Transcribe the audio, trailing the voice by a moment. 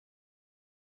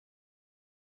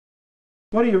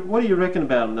What do you reckon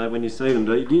about them though when you see them?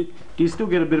 Do you still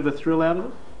get a bit of a thrill out of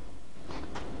them?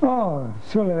 Oh,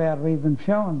 thrill out of even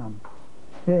showing them.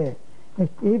 Yeah,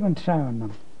 even showing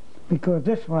them. Because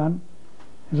this one,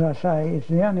 as I say, is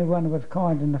the only one of its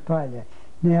kind in Australia.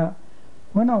 Now,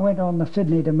 when I went on the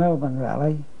Sydney to Melbourne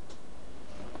rally,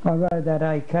 I rode that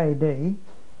AKD,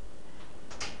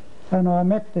 and I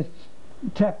met this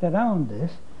chap that owned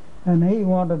this, and he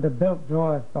wanted a belt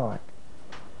drive bike.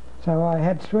 So I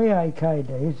had 3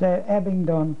 AKDs, they're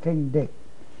Abingdon King Dick.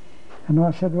 And I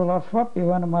said, well, I'll swap you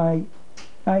one of my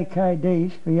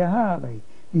AKDs for your Harley.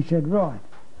 He said, right.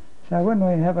 So when we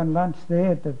were having lunch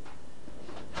there at the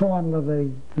final of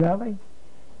the rally,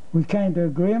 we came to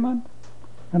agreement,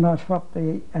 and I swapped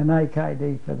an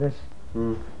AKD for this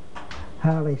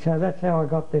Harley. So that's how I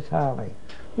got this Harley.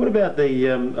 What about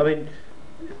the, I mean,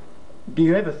 do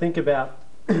you ever think about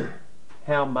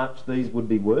how much these would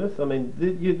be worth? I mean,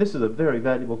 this is a very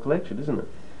valuable collection, isn't it?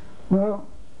 Well,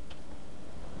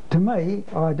 to me,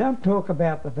 I don't talk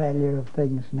about the value of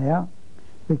things now,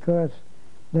 because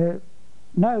they're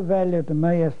no value to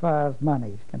me as far as money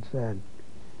is concerned.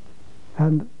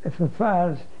 And as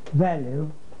far as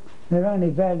value, they're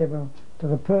only valuable to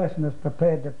the person that's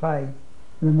prepared to pay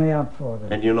the amount for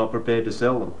them. And you're not prepared to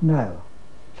sell them? No.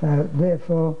 So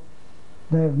therefore,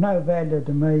 they're of no value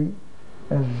to me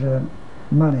as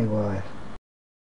money-wise.